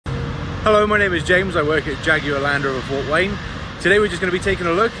Hello, my name is James. I work at Jaguar Land Rover Fort Wayne. Today we're just going to be taking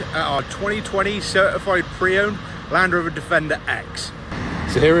a look at our 2020 certified pre-owned Land Rover Defender X.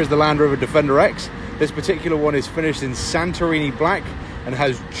 So here is the Land Rover Defender X. This particular one is finished in Santorini black and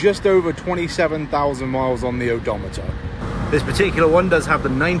has just over 27,000 miles on the odometer. This particular one does have the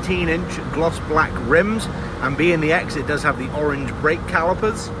 19-inch gloss black rims, and being the X, it does have the orange brake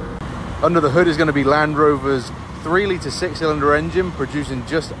calipers. Under the hood is going to be Land Rover's 3-litre 6-cylinder engine producing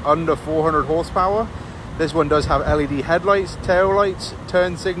just under 400 horsepower. This one does have LED headlights, tail lights,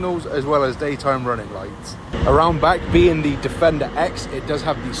 turn signals, as well as daytime running lights. Around back, being the Defender X, it does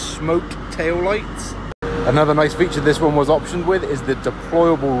have the smoked tail lights. Another nice feature this one was optioned with is the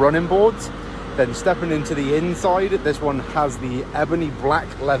deployable running boards. Then stepping into the inside, this one has the ebony black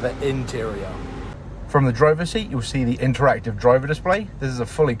leather interior. From the driver's seat, you'll see the interactive driver display. This is a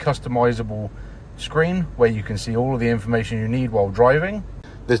fully customizable screen where you can see all of the information you need while driving.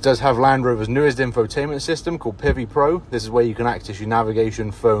 This does have Land Rover's newest infotainment system called Pivi Pro. This is where you can access your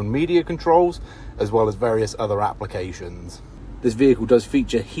navigation, phone, media controls, as well as various other applications. This vehicle does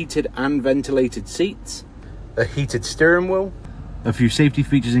feature heated and ventilated seats, a heated steering wheel. A few safety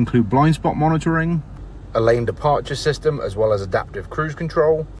features include blind spot monitoring, a lane departure system, as well as adaptive cruise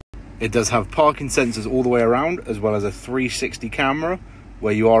control. It does have parking sensors all the way around, as well as a 360 camera,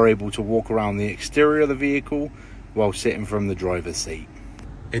 where you are able to walk around the exterior of the vehicle while sitting from the driver's seat.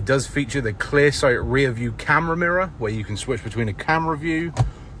 It does feature the ClearSight rear view camera mirror, where you can switch between a camera view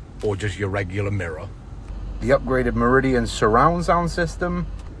or just your regular mirror. The upgraded Meridian surround sound system,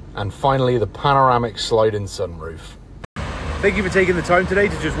 and finally the panoramic sliding sunroof. Thank you for taking the time today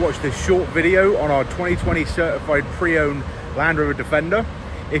to just watch this short video on our 2020 certified pre-owned Land Rover Defender.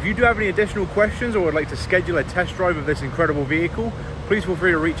 If you do have any additional questions or would like to schedule a test drive of this incredible vehicle, please feel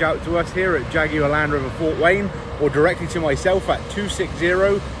free to reach out to us here at Jaguar Land Rover Fort Wayne or directly to myself at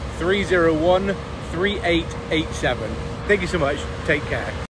 260-301-3887. Thank you so much. Take care.